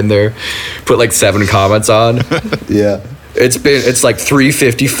go in there, put like 7 comments on. Yeah, it's like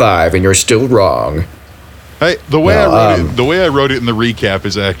 355, and you're still wrong. Hey, the way I wrote it in the recap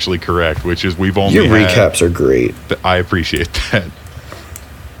is actually correct, which is we've only recaps are great. I appreciate that.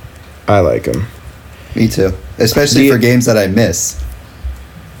 I like them. Me too, especially for games that I miss.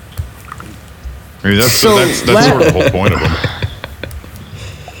 I mean, that's sort of the whole point of them.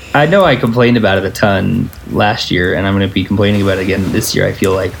 I know I complained about it a ton last year, and I'm going to be complaining about it again this year. I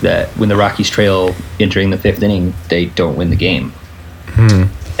feel like that when the Rockies trail entering the 5th inning, they don't win the game.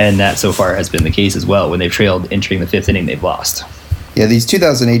 And that so far has been the case as well. When they've trailed entering the 5th inning, they've lost. Yeah, these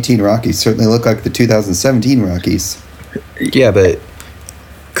 2018 Rockies certainly look like the 2017 Rockies. Yeah, but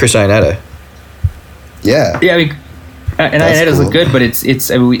Chris Iannetta. Yeah. Yeah, I mean, and Iannetta's look good, but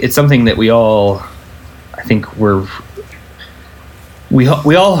it's something that we all, I think we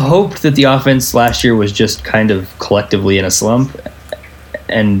all hoped that the offense last year was just kind of collectively in a slump,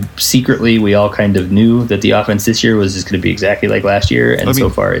 and secretly we all kind of knew that the offense this year was just going to be exactly like last year, and so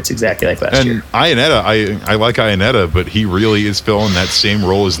far it's exactly like last year. Iannetta, I like Iannetta, but he really is filling that same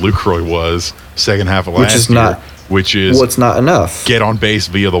role as Lucroy was second half of last year. It's not enough. Get on base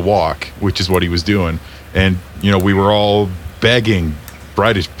via the walk, which is what he was doing. And, we were all begging,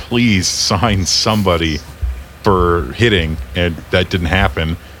 Bridich, please sign somebody for hitting, and that didn't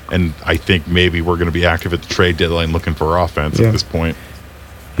happen. And I think maybe we're going to be active at the trade deadline looking for offense at this point.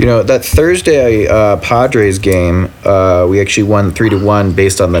 That Thursday Padres game, we actually won 3-1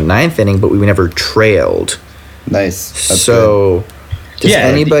 based on the 9th inning, but we never trailed. Nice. That's so, does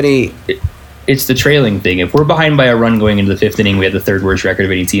anybody... It's the trailing thing. If we're behind by a run going into the 5th inning, we had the 3rd worst record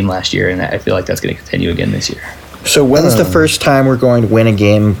of any team last year, and I feel like that's going to continue again this year. So when's the first time we're going to win a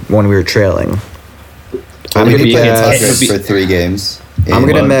game when we were trailing? I'm going to be against for 3 games. I'm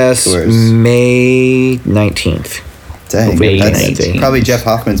going to miss May 19th. Dang, that's probably Jeff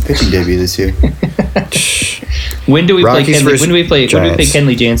Hoffman's pitching debut this year. When do we play Kenley? When do we play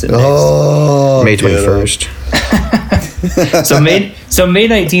Kenley Jansen next? Oh, May 21st. So May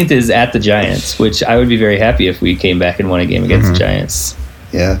 19th is at the Giants, which I would be very happy if we came back and won a game against the Giants.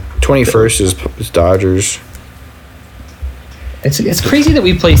 Yeah. 21st is Dodgers. It's crazy that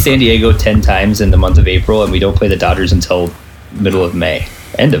we play San Diego 10 times in the month of April and we don't play the Dodgers until middle of May,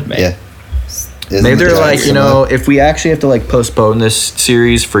 end of May. Yeah. Maybe they're like, if we actually have to like postpone this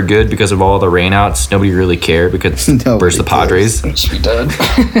series for good because of all the rainouts, nobody really care because versus the Padres. It should be done.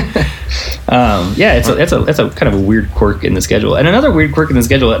 That's a kind of a weird quirk in the schedule. And another weird quirk in the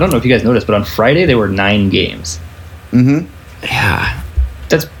schedule, I don't know if you guys noticed, but on Friday there were 9 games. Mm-hmm. Yeah.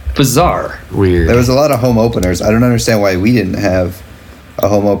 That's bizarre. Weird. There was a lot of home openers. I don't understand why we didn't have a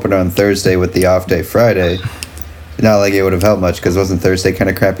home opener on Thursday with the off day Friday. Not like it would have helped much because wasn't Thursday kind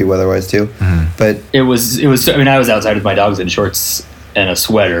of crappy weather-wise too? Mm-hmm. But it was. I mean, I was outside with my dogs in shorts and a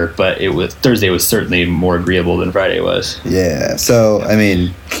sweater, but Thursday was certainly more agreeable than Friday was. Yeah. So I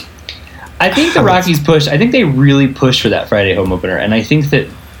mean, I think the Rockies push. I think they really push for that Friday home opener, and I think that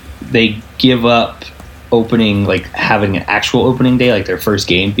they give up opening, like having an actual opening day, like their first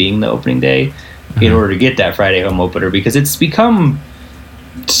game being the opening day, in order to get that Friday home opener because it's become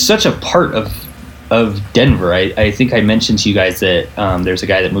such a part of Denver. I think I mentioned to you guys that there's a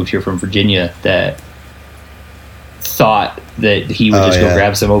guy that moved here from Virginia that thought that he would go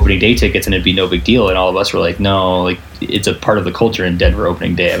grab some opening day tickets and it'd be no big deal, and all of us were like, no, like it's a part of the culture in Denver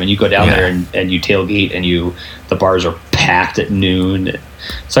opening day. I mean, you go down there and you tailgate and the bars are packed at noon.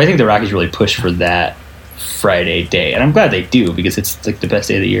 So I think the Rockies really push for that Friday day, and I'm glad they do because it's like the best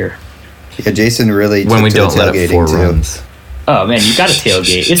day of the year. Yeah, Jason really when we don't let up 4 runs. Oh man, you got to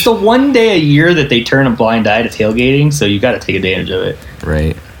tailgate. It's the one day a year that they turn a blind eye to tailgating, so you got to take advantage of it.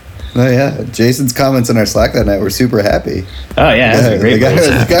 Right. Oh yeah, Jason's comments in our Slack that night were super happy. Oh yeah, that's a great.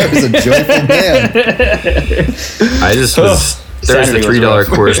 The guy was a joyful man. I just was. There's the $3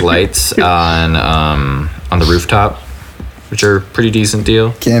 Coors Lights on the rooftop, which are a pretty decent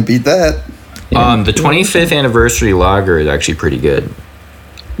deal. Can't beat that. The 25th anniversary lager is actually pretty good.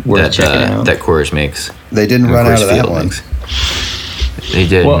 Worth checking out. That Coors makes. They didn't run out of that one. Makes. They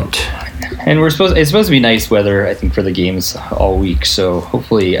didn't. Well, and it's supposed to be nice weather, I think, for the games all week. So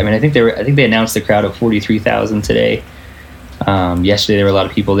hopefully, I mean, I think they announced a crowd of 43,000 today. Yesterday there were a lot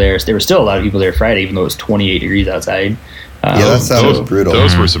of people there. There were still a lot of people there Friday, even though it was 28 degrees outside. That sounds brutal.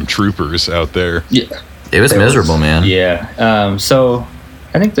 Those were some troopers out there. Yeah, it was miserable, man. Yeah. So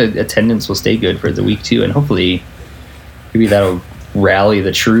I think the attendance will stay good for the week too, and hopefully, maybe that'll rally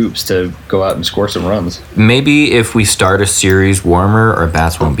the troops to go out and score some runs. Maybe if we start a series warmer, our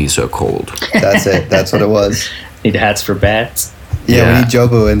bats won't be so cold. That's it. That's what it was. Need hats for bats. Yeah, we need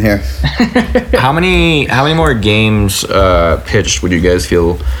Jobu in here. How many more games pitched would you guys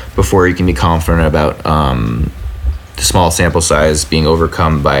feel before you can be confident about the small sample size being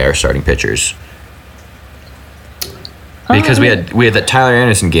overcome by our starting pitchers? Because we had that Tyler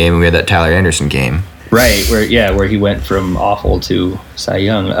Anderson game and we had that Tyler Anderson game. Right, where he went from awful to Cy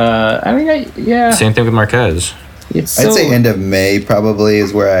Young. Same thing with Marquez. I'd say end of May probably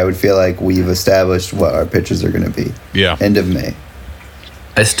is where I would feel like we've established what our pitchers are going to be. Yeah. End of May.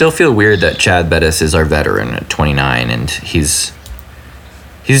 I still feel weird that Chad Bettis is our veteran at 29, and he's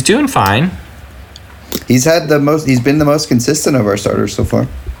doing fine. He's been the most consistent of our starters so far.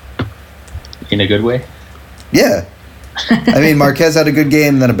 In a good way? Yeah. I mean, Marquez had a good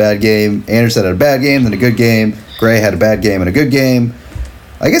game, then a bad game. Anderson had a bad game, then a good game. Gray had a bad game and a good game.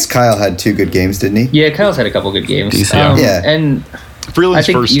 I guess Kyle had 2 good games, didn't he? Yeah, Kyle's had a couple good games. Yeah. And Freeland's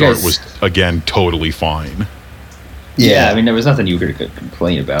first start was, again, totally fine. Yeah, I mean, there was nothing you could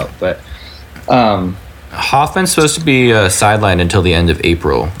complain about. But Hoffman's supposed to be sidelined until the end of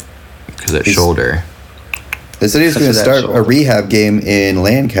April because of that shoulder. They said he was going to start a rehab game in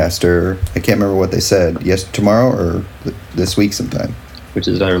Lancaster. I can't remember what they said. Tomorrow or this week sometime. Which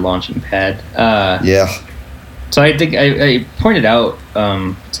is another launching pad. Yeah. So I think I pointed out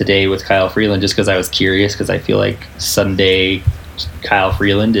today with Kyle Freeland just because I was curious because I feel like Sunday Kyle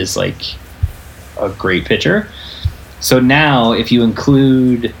Freeland is like a great pitcher. So now if you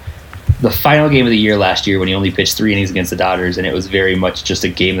include the final game of the year last year when he only pitched 3 innings against the Dodgers, and it was very much just a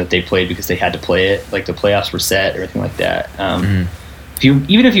game that they played because they had to play it, like the playoffs were set or anything like that.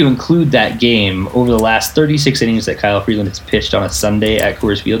 Even if you include that game, over the last 36 innings that Kyle Freeland has pitched on a Sunday at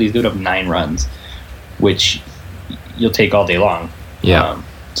Coors Field, he's given up 9 runs, which you'll take all day long. Yeah.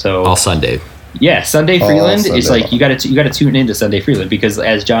 So all Sunday. Yeah, Sunday Freeland is like long. you got to tune into Sunday Freeland because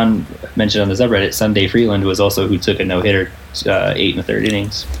as John mentioned on the subreddit, Sunday Freeland was also who took a no-hitter 8 1/3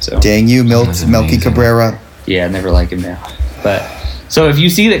 innings. So dang you, Melky Cabrera. Yeah, I never like him now. But so if you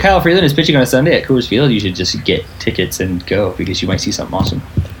see that Kyle Freeland is pitching on a Sunday at Coors Field, you should just get tickets and go because you might see something awesome.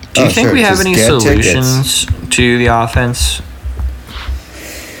 Do you think we have any solutions to the offense?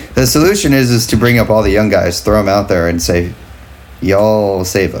 The solution is to bring up all the young guys, throw them out there, and say, y'all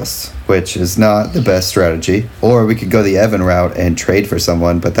save us, which is not the best strategy. Or we could go the Evan route and trade for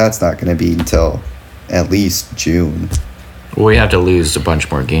someone, but that's not going to be until at least June. Well, we have to lose a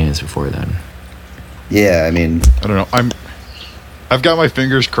bunch more games before then. Yeah, I mean, I don't know. I've got my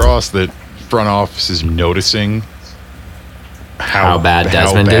fingers crossed that front office is noticing how bad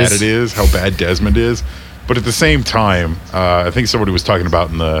Desmond is, how bad Desmond is. But at the same time, I think somebody was talking about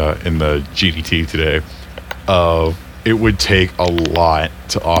in the GDT today, it would take a lot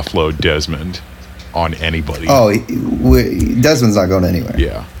to offload Desmond on anybody. Oh, Desmond's not going anywhere.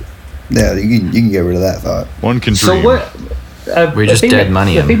 Yeah. Yeah, you can get rid of that thought. One can dream. So what? We just dead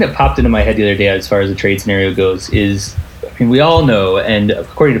money him. The thing that popped into my head the other day, as far as the trade scenario goes, is we all know, and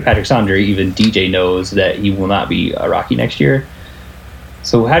according to Patrick Saunders, even DJ knows that he will not be a Rocky next year.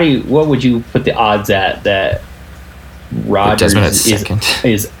 So what would you put the odds at that Rodgers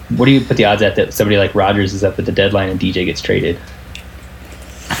is? What do you put the odds at that somebody like Rodgers is up at the deadline and DJ gets traded?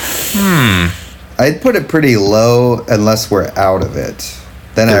 I'd put it pretty low unless we're out of it.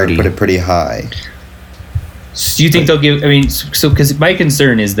 Then 30. I would put it pretty high. So do you think they'll give? Because my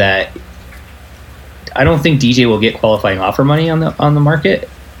concern is that I don't think DJ will get qualifying offer money on the market.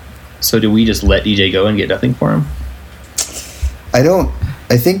 So do we just let DJ go and get nothing for him?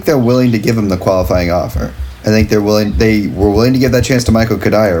 I think they're willing to give him the qualifying offer. I think they were willing to give that chance to Michael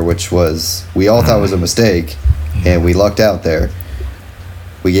Kadire, which we all thought was a mistake, and we lucked out there.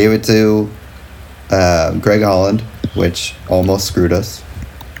 We gave it to Greg Holland, which almost screwed us.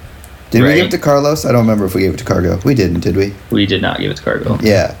 Did we give it to Carlos? I don't remember if we gave it to Cargo. We didn't, did we? We did not give it to Cargo.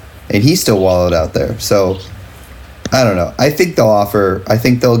 Yeah, and he still wallowed out there. So I don't know. I think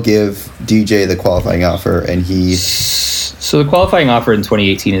they'll give DJ the qualifying offer, and he. So the qualifying offer in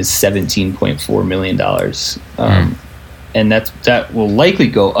 2018 is $17.4 million. And that will likely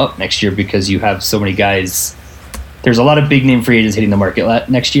go up next year because you have so many guys. There's a lot of big name free agents hitting the market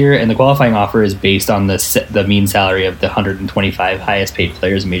next year, and the qualifying offer is based on the mean salary of the 125 highest paid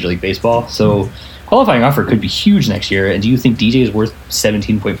players in Major League Baseball. So qualifying offer could be huge next year. And do you think DJ is worth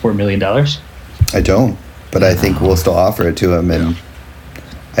 $17.4 million? I don't, but I think we'll still offer it to him, and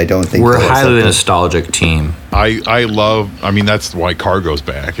I don't think we're a highly nostalgic team. That's why Cargo's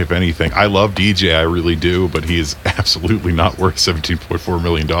back, if anything. I love DJ, I really do, but he is absolutely not worth $17.4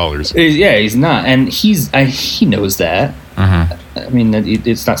 million. Yeah, he's not, and he knows that. I mean,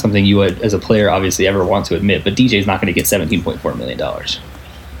 it's not something you would, as a player, obviously ever want to admit, but DJ's not going to get $17.4 million.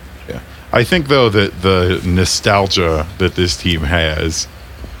 Yeah. I think, though, that the nostalgia that this team has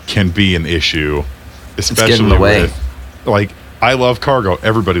can be an issue, especially with, I love Cargo.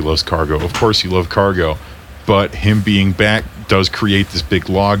 Everybody loves Cargo. Of course you love Cargo. But him being back does create this big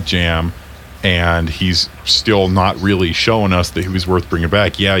log jam, and he's still not really showing us that he was worth bringing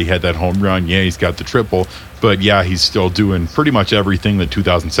back. Yeah, he had that home run. Yeah, he's got the triple. But, yeah, he's still doing pretty much everything that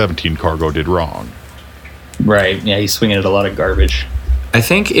 2017 Cargo did wrong. Right. Yeah, he's swinging at a lot of garbage. I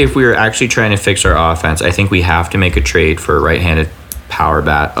think if we were actually trying to fix our offense, I think we have to make a trade for a right-handed power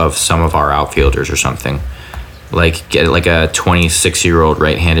bat of some of our outfielders or something. Get a 26-year-old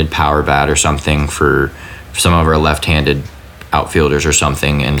right-handed power bat or something for some of our left-handed outfielders or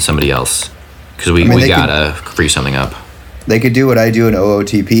something, and somebody else, because we gotta free something up. They could do what I do in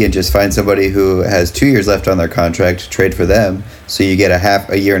OOTP and just find somebody who has 2 years left on their contract, trade for them, so you get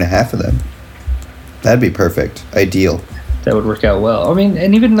a year and a half of them. That'd be perfect, ideal. That would work out well. I mean,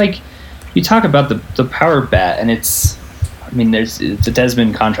 and even you talk about the power bat, and the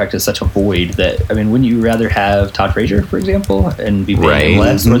Desmond contract is such a void that, wouldn't you rather have Todd Frazier, for example, and be paying him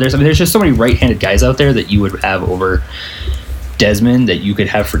less? Or there's just so many right-handed guys out there that you would have over Desmond that you could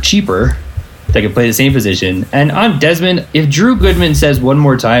have for cheaper that could play the same position. And on Desmond, if Drew Goodman says one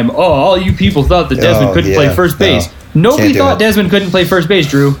more time, all you people thought that Desmond couldn't play first base. Nobody thought Desmond couldn't play first base,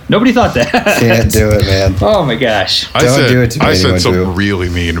 Drew. Nobody thought that. Can't do it, man. Oh, my gosh. I said something really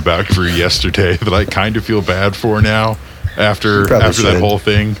mean about Drew yesterday that I kind of feel bad for now. After that whole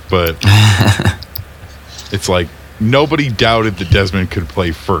thing, but it's nobody doubted that Desmond could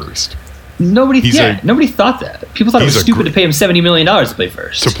play first. Nobody thought that. People thought it was stupid to pay him $70 million to play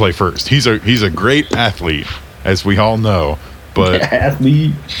first. He's a great athlete, as we all know. But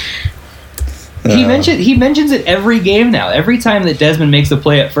athlete. He mentions it every game now. Every time that Desmond makes a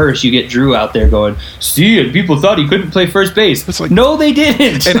play at first, you get Drew out there going, "See, and people thought he couldn't play first base." It's no, they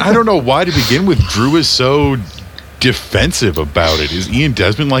didn't. And I don't know why to begin with. Drew is so defensive about it. Is Ian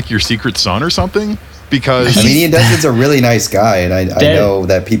Desmond your secret son or something? Because Ian Desmond's a really nice guy, and I know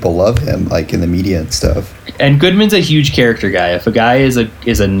that people love him in the media and stuff. And Goodman's a huge character guy. If a guy is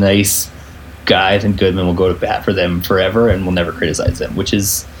a nice guy, then Goodman will go to bat for them forever and will never criticize them, which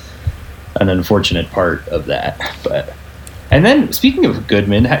is an unfortunate part of that. But And then, speaking of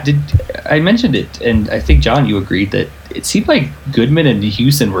Goodman, I mentioned it, and I think, John, you agreed that it seemed like Goodman and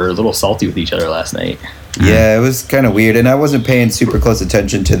Houston were a little salty with each other last night. Yeah, it was kind of weird, and I wasn't paying super close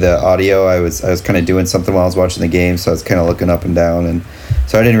attention to the audio. I was kind of doing something while I was watching the game, so I was kind of looking up and down, and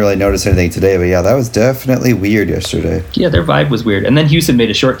so I didn't really notice anything today. But yeah, that was definitely weird yesterday. Yeah, their vibe was weird, and then Houston made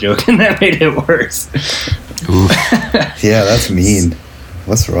a short joke, and that made it worse. Yeah, that's mean.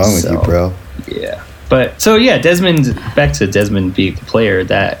 What's wrong with you, bro? Yeah, but so yeah, Desmond. Back to Desmond being the player.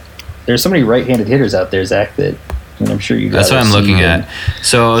 That there's so many right-handed hitters out there, Zach. That and I'm sure you. That's what I'm looking at.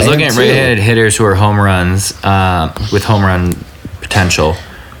 So I was looking at right-handed hitters who are home runs with home run potential.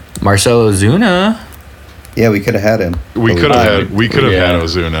 Marcell Ozuna. Yeah, we could have had him. We could have had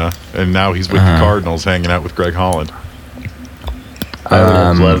Ozuna, and now he's with the Cardinals, hanging out with Greg Holland. I would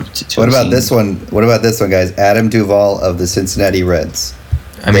have loved to What about this one? What about this one, guys? Adam Duvall of the Cincinnati Reds.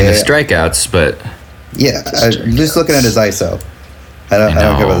 I mean, the strikeouts, but yeah, just looking at his ISO. I don't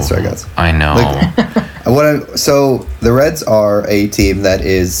care about the strikeouts. I know. So the Reds are a team that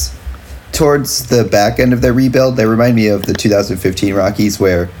is towards the back end of their rebuild. They remind me of the 2015 Rockies,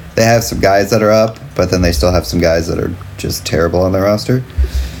 where they have some guys that are up, but then they still have some guys that are just terrible on their roster.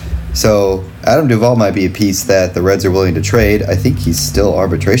 So Adam Duvall might be a piece that the Reds are willing to trade. I think he's still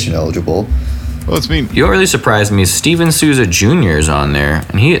arbitration eligible. Well, it's mean. You know what really surprised me? Steven Souza Jr. is on there,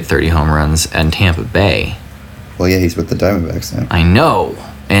 and he hit 30 home runs in Tampa Bay. Well, yeah, he's with the Diamondbacks now. I know,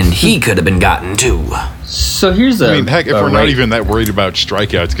 and he could have been gotten too. So here's heck, if we're not even that worried about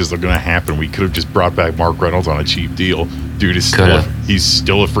strikeouts because they're going to happen, we could have just brought back Mark Reynolds on a cheap deal. Dude is he's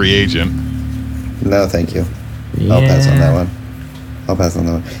still a free agent. No, thank you. Yeah. I'll pass on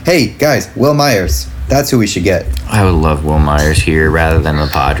that one. Hey, guys, Will Myers. That's who we should get. I would love Will Myers here rather than the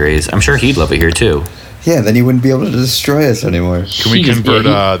Padres. I'm sure he'd love it here too. Yeah, then he wouldn't be able to destroy us anymore. Can we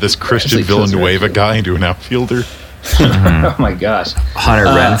convert this Christian Villanueva guy into an outfielder? Oh my gosh. Hunter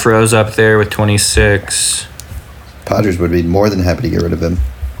Renfroe's up there with 26. Padres would be more than happy to get rid of him.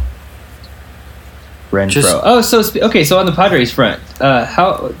 Renfroe. So on the Padres front,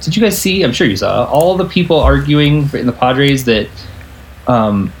 how did you guys see? I'm sure you saw all the people arguing in the Padres that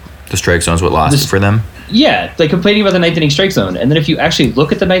the strike zone's what lost it for them. Yeah, like complaining about the ninth inning strike zone, and then if you actually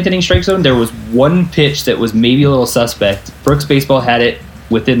look at the ninth inning strike zone, there was one pitch that was maybe a little suspect. Brooks Baseball had it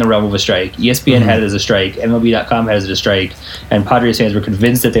within the realm of a strike. ESPN had it as a strike. MLB.com had it as a strike, and Padres fans were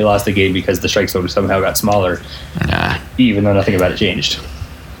convinced that they lost the game because the strike zone somehow got smaller, even though nothing about it changed.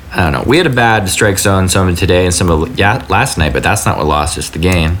 I don't know. We had a bad strike zone some of today and some of last night, but that's not what lost us the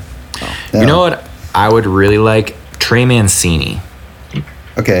game. You know what? I would really like Trey Mancini.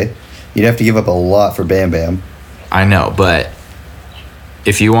 Okay. You'd have to give up a lot for Bam Bam. I know, but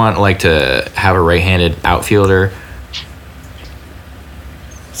if you want to have a right-handed outfielder,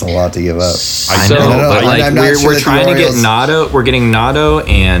 it's a lot to give up. I know, but we're trying to get Nato. We're getting Nato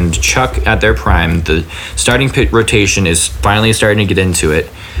and Chuck at their prime. The starting pit rotation is finally starting to get into it.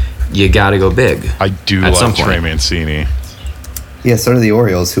 You got to go big. I do love Trey Mancini. Yeah, so do the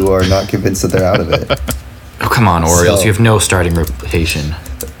Orioles, who are not convinced that they're out of it. Oh, come on, Orioles. You have no starting rotation.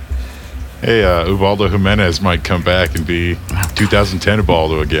 Hey, Ubaldo Jimenez might come back and be 2010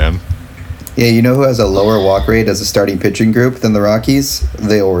 Ubaldo again. Yeah, you know who has a lower walk rate as a starting pitching group than the Rockies?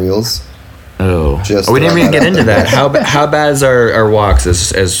 The Orioles. Oh. We didn't even get into that. How bad is our walks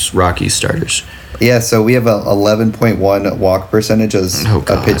as Rockies starters? Yeah, so we have a 11.1 walk percentage as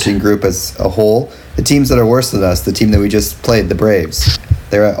a pitching group as a whole. The teams that are worse than us, the team that we just played, the Braves,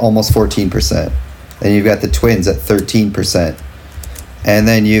 they're at almost 14%. And you've got the Twins at 13%. And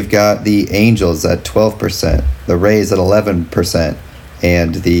then you've got the Angels at 12%, the Rays at 11%,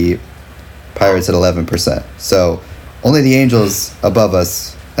 and the Pirates at 11%. So only the Angels above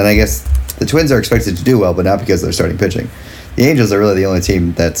us, and I guess the Twins are expected to do well, but not because they're starting pitching. The Angels are really the only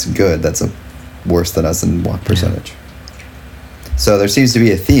team that's good, that's worse than us in walk percentage. So there seems to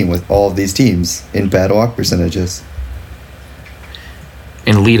be a theme with all of these teams in bad walk percentages.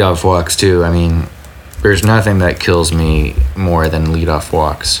 In leadoff walks, too. I mean, there's nothing that kills me more than leadoff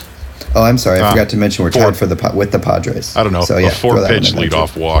walks. Oh, I'm sorry. I forgot to mention we're tied with the Padres. I don't know. So, a four-pitch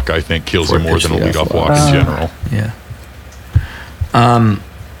leadoff walk, I think, kills you more than a leadoff walk in general. Yeah.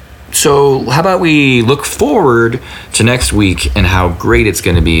 So how about we look forward to next week and how great it's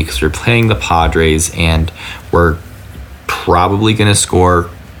going to be, because we're playing the Padres and we're probably going to score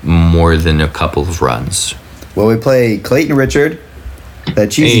more than a couple of runs. Well, we play Clayton Richard,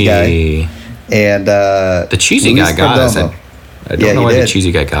 that cheesy guy, and the cheesy guy got us. I don't know why the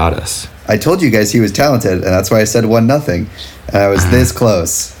cheesy guy got us. I told you guys he was talented, and that's why I said 1-0. And I was this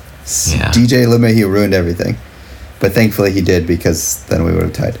close. Yeah. DJ LeMahieu ruined everything. But thankfully he did, because then we would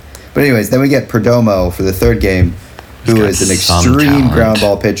have tied. But anyways, then we get Perdomo for the third game. who is an extreme ground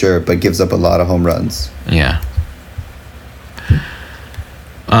ball pitcher but gives up a lot of home runs. Yeah.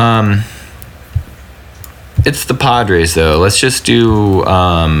 It's the Padres, though. Let's just do.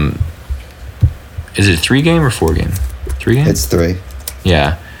 Is it 3-game or 4-game? 3-game? It's 3.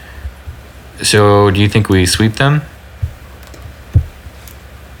 Yeah. So, do you think we sweep them?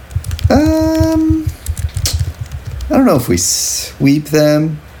 I don't know if we sweep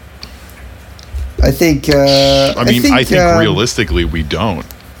them. I think. I think realistically we don't.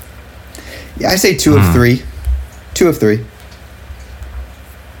 Yeah, I say 2 of 3. 2 of 3.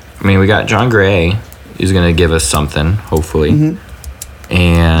 I mean, we got John Gray. He's going to give us something, hopefully. Mm-hmm.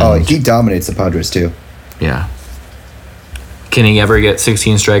 And he dominates the Padres too. Yeah. Can he ever get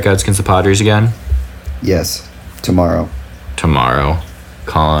 16 strikeouts against the Padres again? Yes. Tomorrow.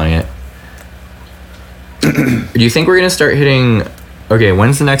 Calling it. Do you think we're going to start hitting... Okay,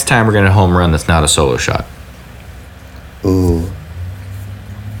 when's the next time we're going to home run that's not a solo shot? Ooh,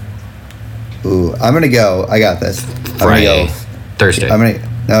 I'm going to go. I got this. Friday. Thursday. I'm going to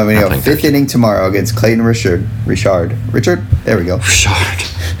go 5th inning tomorrow against Clayton Richard? There we go. Richard.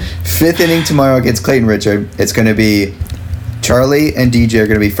 5th inning tomorrow against Clayton Richard. It's going to be Charlie and DJ are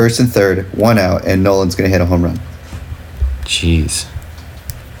going to be 1st and 3rd, 1 out, and Nolan's going to hit a home run. Jeez.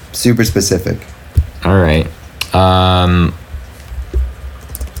 Super specific. All right. I'm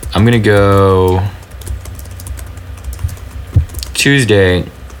going to go Tuesday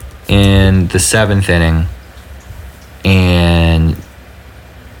in the 7th inning, and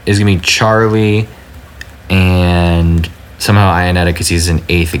it's going to be Charlie and somehow Ionetta because he's in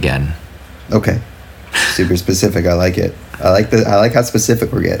 8th again. Okay. Super specific. I like it. I like how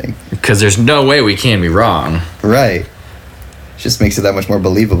specific we're getting. Because there's no way we can be wrong. Right. Just makes it that much more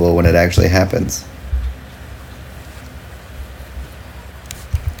believable when it actually happens.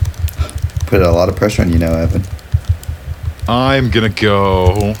 Put a lot of pressure on you now, Evan. I'm going to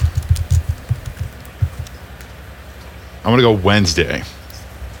go Wednesday.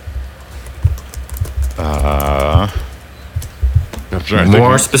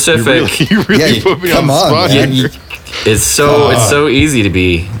 More specific. You really put me on the spot. Yeah, it's so easy to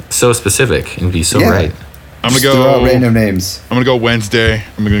be so specific and be so right. I'm going to go throw out random names. I'm going to go Wednesday.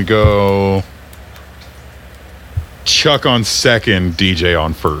 I'm going to go Chuck on 2nd, DJ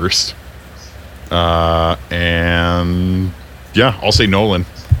on 1st. And yeah, I'll say Nolan.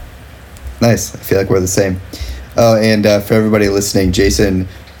 Nice. I feel like we're the same. Oh, and for everybody listening, Jason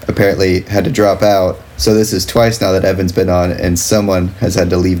apparently had to drop out. So this is twice now that Evan's been on, and someone has had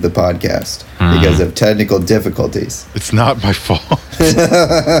to leave the podcast because of technical difficulties. It's not my fault.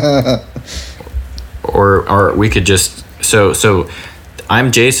 Or we could just so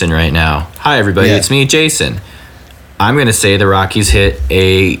I'm Jason right now. Hi everybody, It's me, Jason. I'm gonna say the Rockies hit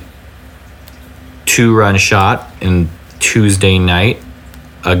a 2-run shot in Tuesday night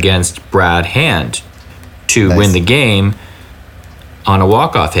against Brad Hand to win the game on a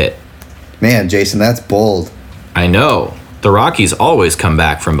walk-off hit. Man, Jason, that's bold. I know. The Rockies always come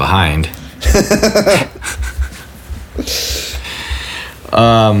back from behind.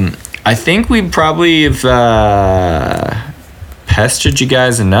 I think we probably have pestered you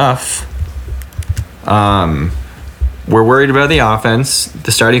guys enough. We're worried about the offense.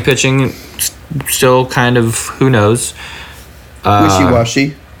 The starting pitching still kind of, who knows.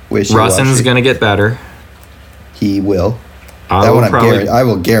 Wishy-washy. Russin's going to get better. He will. I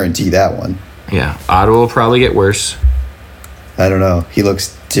will guarantee that one. Yeah, Otto will probably get worse. I don't know. He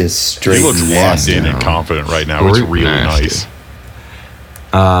looks just straight. He looks locked in and confident right now. It's really nice.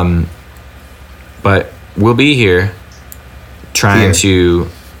 But we'll be here trying to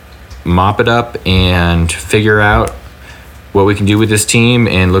mop it up and figure out what we can do with this team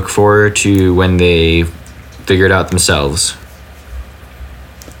and look forward to when they figure it out themselves.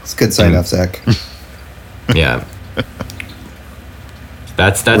 It's a good sign off, Zach. Yeah.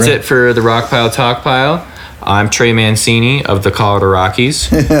 That's it for the Rock Pile Talk Pile. I'm Trey Mancini of the Colorado Rockies.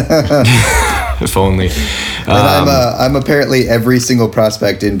 If only. And I'm apparently every single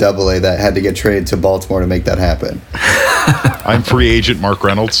prospect in AA that had to get traded to Baltimore to make that happen. I'm free agent Mark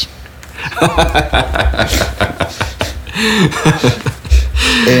Reynolds.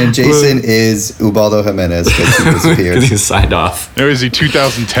 And Jason is Ubaldo Jimenez because he disappeared. He signed off. Now, is he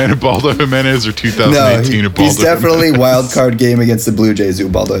 2010 Ubaldo Jimenez or 2018 Ubaldo he's definitely wild card game against the Blue Jays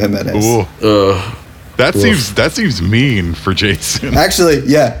Ubaldo Jimenez. That seems mean for Jason. Actually,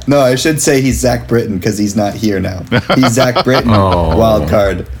 yeah. No, I should say he's Zach Britton because he's not here now. He's Zach Britton, wild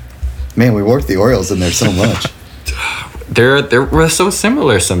card. Man, we work the Orioles in there so much. We're so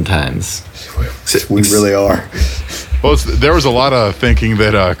similar sometimes. We really are. Well, there was a lot of thinking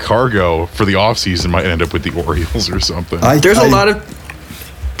that Cargo for the offseason might end up with the Orioles or something. There's a lot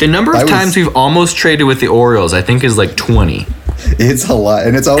of... The number of times we've almost traded with the Orioles, I think, is like 20. It's a lot,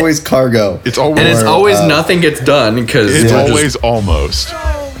 and it's always Cargo. It's always nothing gets done because it's always almost.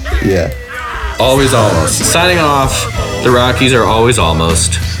 Yeah, always almost. Signing off. The Rockies are always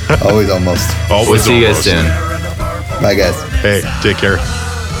almost. always almost. Always We'll see you guys almost. soon. Bye, guys. Hey, take care.